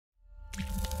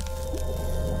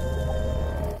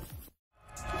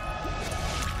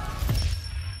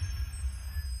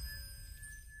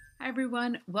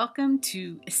everyone. Welcome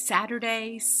to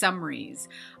Saturday Summaries.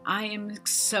 I am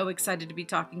so excited to be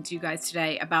talking to you guys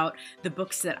today about the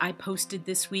books that I posted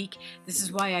this week. This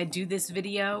is why I do this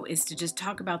video, is to just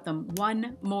talk about them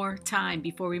one more time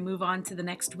before we move on to the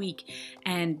next week.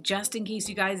 And just in case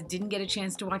you guys didn't get a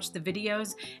chance to watch the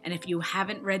videos, and if you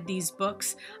haven't read these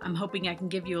books, I'm hoping I can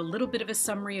give you a little bit of a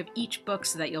summary of each book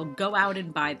so that you'll go out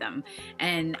and buy them.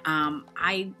 And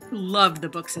I love the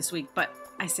books this week, but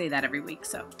I say that every week,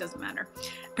 so it doesn't matter.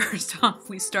 First off,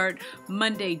 we start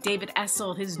Monday. David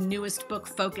Essel, his newest book,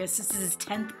 Focus. This is his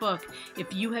 10th book.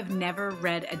 If you have never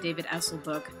read a David Essel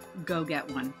book, go get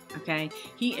one, okay?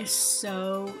 He is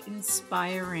so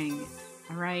inspiring,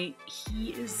 all right?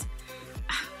 He is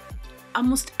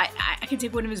almost, I can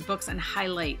take one of his books and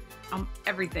highlight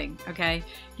everything, okay?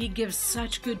 He gives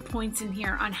such good points in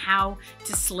here on how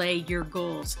to slay your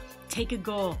goals. Take a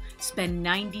goal, spend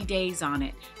 90 days on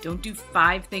it. Don't do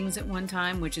 5 things at one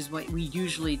time, which is what we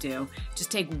usually do.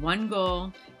 Just take one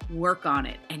goal, work on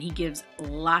it. And he gives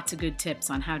lots of good tips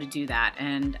on how to do that.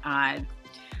 And I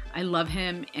love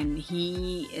him, and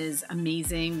he is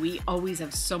amazing. We always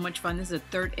have so much fun. This is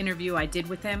the 3rd interview I did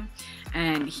with him,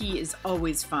 and he is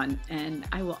always fun. And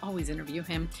I will always interview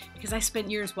him because I spent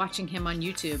years watching him on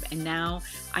YouTube, and now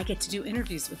I get to do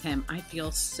interviews with him. I feel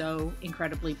so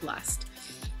incredibly blessed.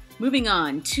 Moving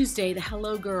on, Tuesday, The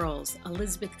Hello Girls,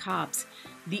 Elizabeth Cobbs,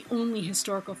 the only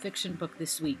historical fiction book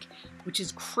this week, which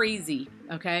is crazy,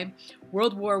 okay?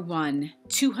 World War I,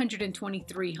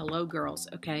 223 Hello Girls,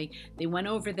 okay? They went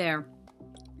over there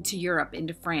to Europe,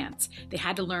 into France. They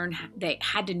had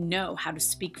to know how to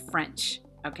speak French,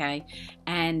 okay?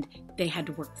 And they had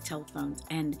to work the telephones,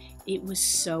 and it was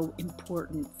so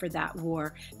important for that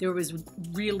war. There was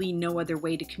really no other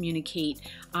way to communicate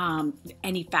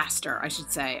any faster, I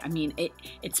should say. I mean,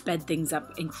 it sped things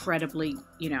up incredibly,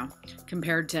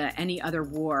 compared to any other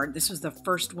war. This was the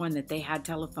first one that they had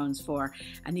telephones for,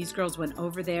 and these girls went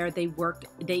over there. They worked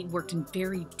in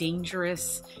very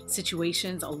dangerous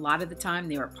situations. A lot of the time,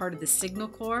 they were part of the Signal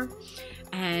Corps,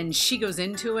 and she goes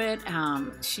into it.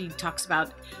 She talks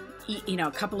about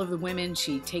a couple of the women.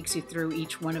 She takes you through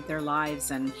each one of their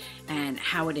lives and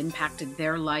how it impacted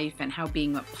their life and how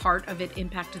being a part of it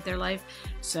impacted their life.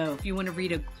 So if you want to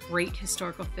read a great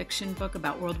historical fiction book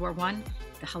about World War I,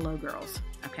 The Hello Girls,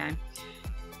 okay?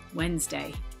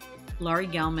 Wednesday, Laurie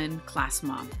Gelman, Class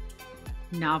Mom.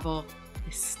 Novel,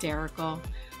 hysterical.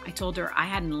 I told her I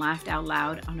hadn't laughed out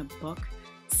loud on a book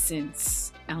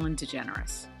since Ellen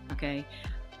DeGeneres, okay?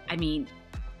 I mean,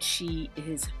 she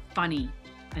is funny.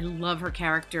 I love her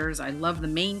characters. I love the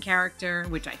main character,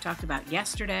 which I talked about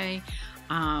yesterday.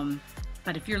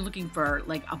 But if you're looking for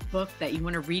like a book that you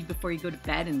want to read before you go to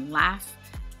bed and laugh,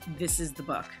 this is the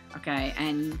book, okay?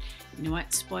 And you know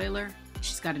what? Spoiler,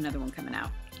 she's got another one coming out.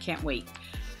 Can't wait.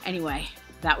 Anyway,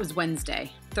 that was Wednesday.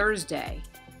 Thursday,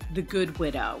 The Good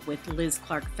Widow with Liz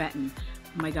Clark Fenton.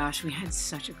 Oh my gosh, we had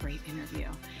such a great interview.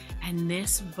 And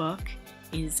this book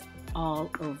is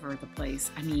all over the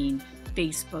place. I mean,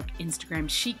 Facebook, Instagram.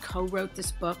 She co-wrote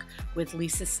this book with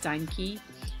Lisa Steinke,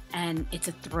 and it's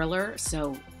a thriller.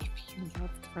 So if you love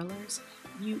thrillers,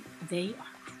 they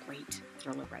are great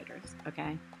thriller writers,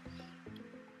 okay?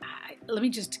 Let me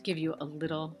just give you a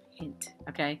little hint,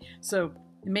 okay? So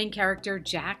the main character,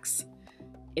 Jax,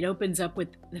 it opens up with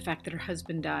the fact that her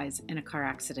husband dies in a car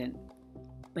accident,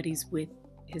 but he's with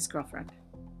his girlfriend,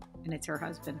 and it's her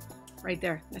husband. Right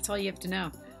there. That's all you have to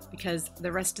know, because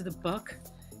the rest of the book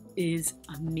is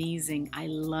amazing. I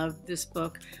love this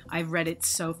book. I've read it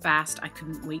so fast, I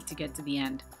couldn't wait to get to the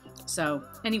end. So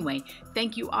anyway,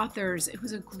 thank you, authors. It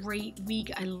was a great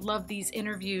week. I love these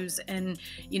interviews. And,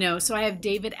 so I have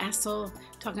David Essel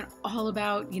talking all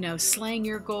about, slaying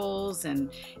your goals,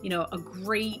 and, a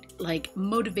great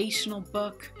motivational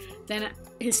book, then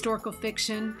a historical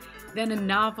fiction, then a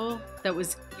novel that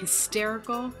was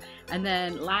hysterical, and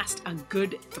then last, a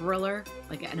good thriller,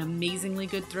 like an amazingly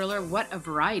good thriller. What a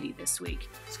variety this week.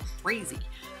 It's crazy.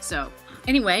 So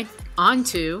anyway, on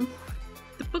to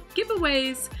the book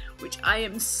giveaways, which I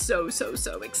am so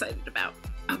excited about.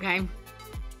 Okay,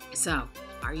 so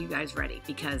are you guys ready?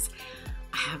 Because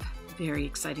I have very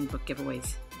exciting book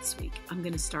giveaways this week. I'm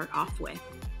going to start off with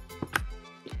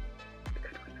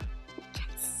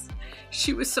yes.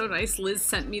 She was so nice. Liz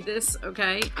sent me this,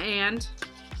 okay, and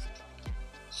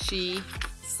she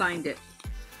signed it.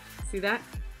 See that?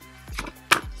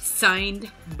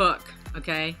 Signed book,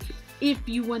 okay? If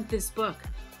you want this book,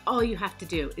 all you have to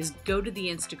do is go to the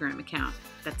Instagram account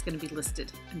that's going to be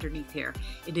listed underneath here.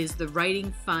 It is the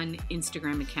Writing Fun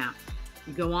Instagram account.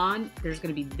 You go on, there's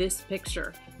going to be this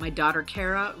picture. My daughter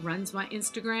Kara runs my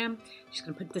Instagram. She's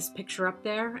going to put this picture up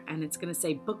there, and it's going to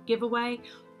say book giveaway.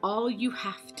 All you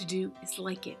have to do is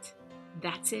like it.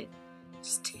 That's it.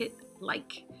 Just hit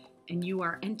like, and you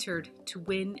are entered to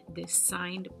win this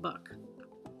signed book.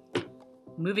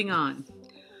 Moving on.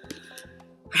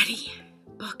 Ready?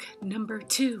 Book number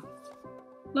 2.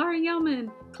 Laura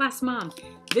Yeoman, class mom.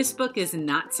 This book is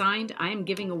not signed. I am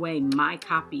giving away my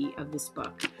copy of this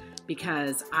book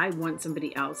because I want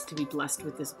somebody else to be blessed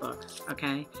with this book,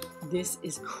 okay? This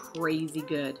is crazy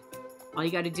good. All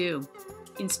you got to do,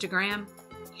 Instagram,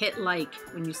 hit like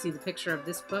when you see the picture of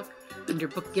this book under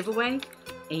book giveaway,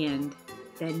 and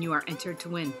then you are entered to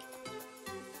win.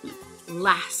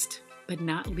 Last but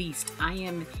not least, I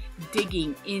am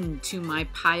digging into my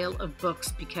pile of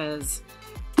books because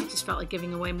I just felt like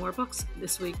giving away more books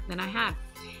this week than I had.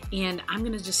 And I'm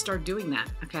going to just start doing that,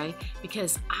 okay?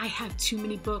 Because I have too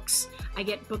many books. I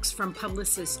get books from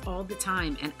publicists all the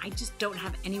time, and I just don't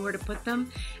have anywhere to put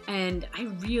them. And I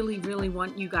really, really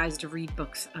want you guys to read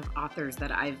books of authors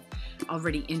that I've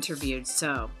already interviewed.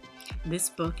 So this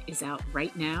book is out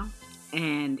right now,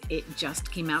 and it just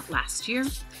came out last year.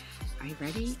 Are you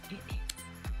ready? It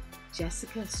is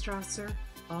Jessica Strasser,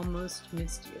 Almost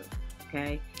Missed You,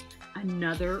 okay?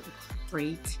 Another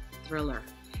great thriller.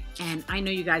 And I know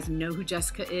you guys know who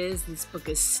Jessica is. This book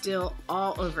is still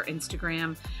all over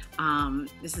Instagram.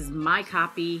 This is my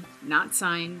copy, not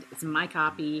signed. It's my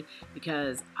copy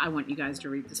because I want you guys to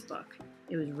read this book.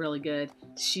 It was really good.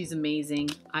 She's amazing.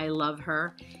 I love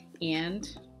her. And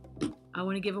I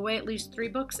want to give away at least 3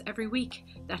 books every week.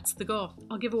 That's the goal.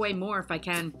 I'll give away more if I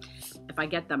can, if I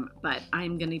get them, but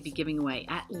I'm going to be giving away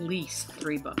at least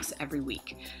 3 books every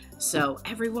week. So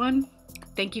everyone,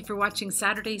 thank you for watching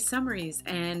Saturday Summaries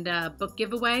and book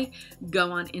giveaway.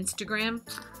 Go on Instagram,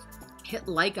 hit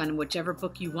like on whichever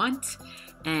book you want.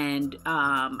 And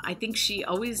I think she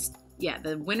always,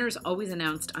 the winner's always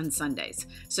announced on Sundays.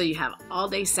 So you have all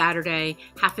day Saturday,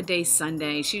 half a day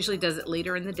Sunday. She usually does it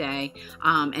later in the day.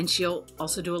 And she'll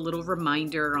also do a little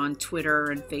reminder on Twitter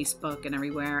and Facebook and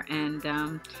everywhere.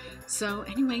 And so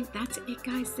anyway, that's it,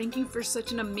 guys. Thank you for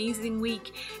such an amazing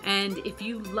week. And if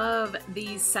you love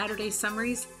these Saturday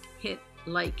Summaries, hit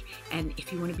like. And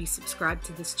if you want to be subscribed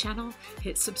to this channel,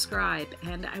 hit subscribe.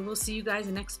 And I will see you guys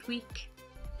next week.